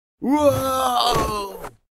Whoa!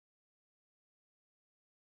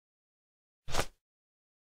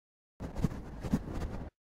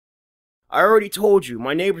 I already told you,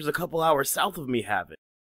 my neighbors a couple hours south of me have it.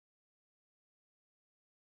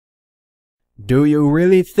 Do you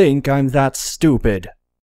really think I'm that stupid?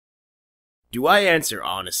 Do I answer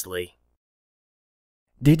honestly?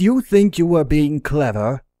 Did you think you were being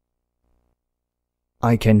clever?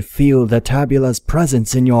 I can feel the tabula's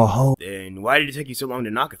presence in your home. Then why did it take you so long to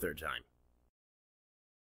knock a third time?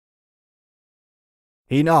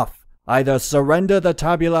 Enough! Either surrender the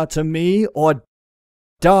tabula to me or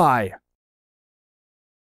die!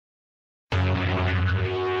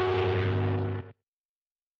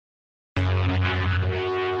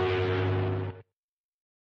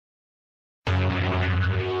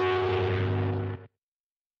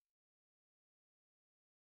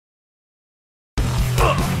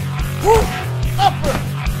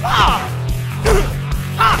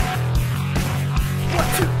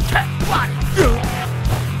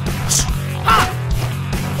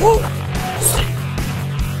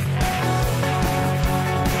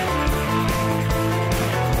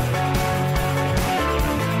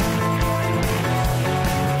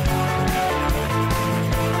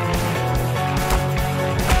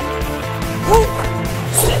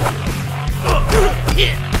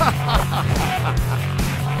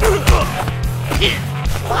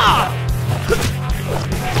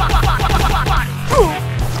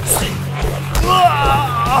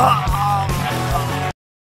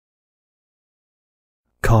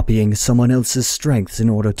 Copying someone else's strengths in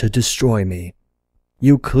order to destroy me.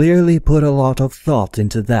 You clearly put a lot of thought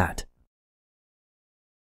into that.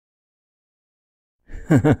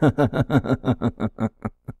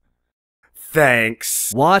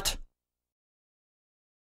 Thanks. What?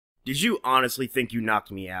 Did you honestly think you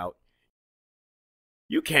knocked me out?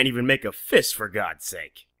 You can't even make a fist, for God's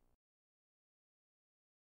sake.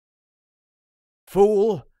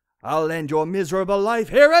 Fool! I'll end your miserable life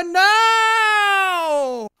here and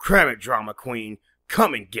now! Cram it, drama queen.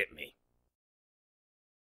 Come and get me.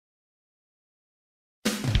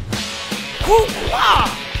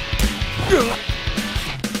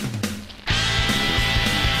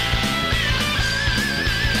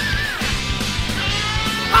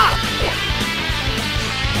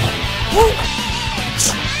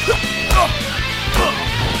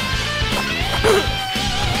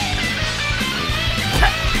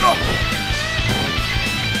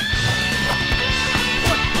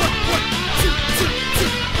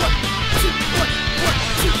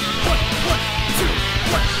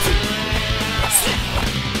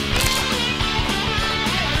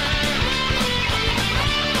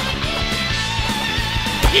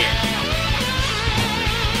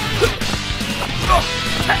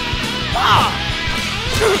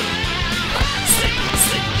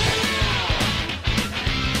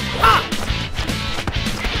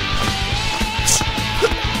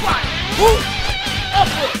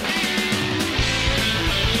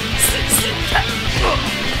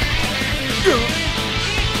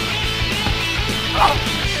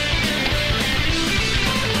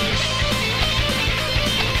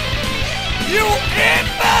 You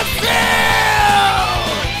imbecile!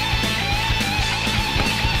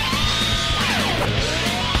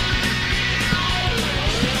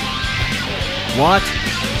 What?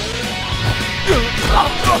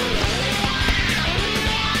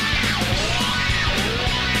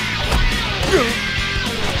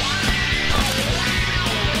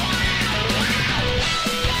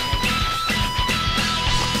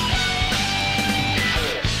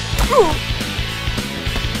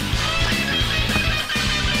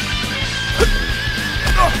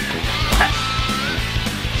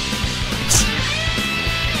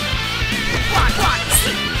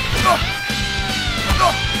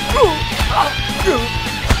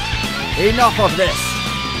 Enough of this!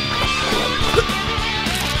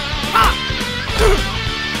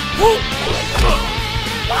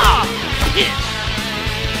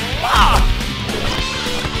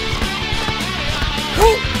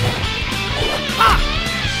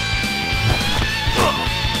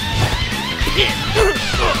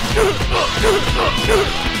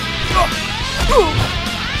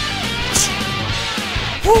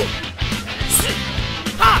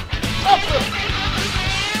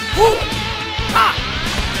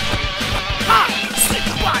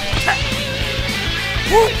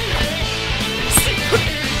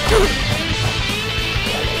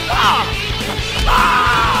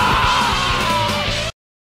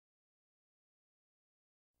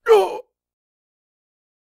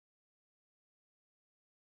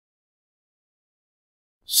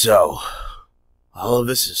 So, all of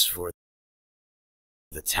this is for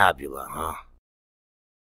The tabula, huh?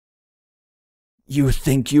 You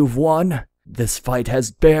think you've won? This fight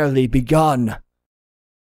has barely begun.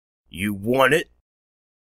 You won it?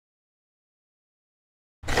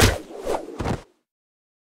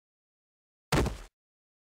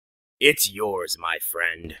 It's yours, my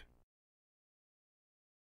friend.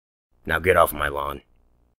 Now get off my lawn.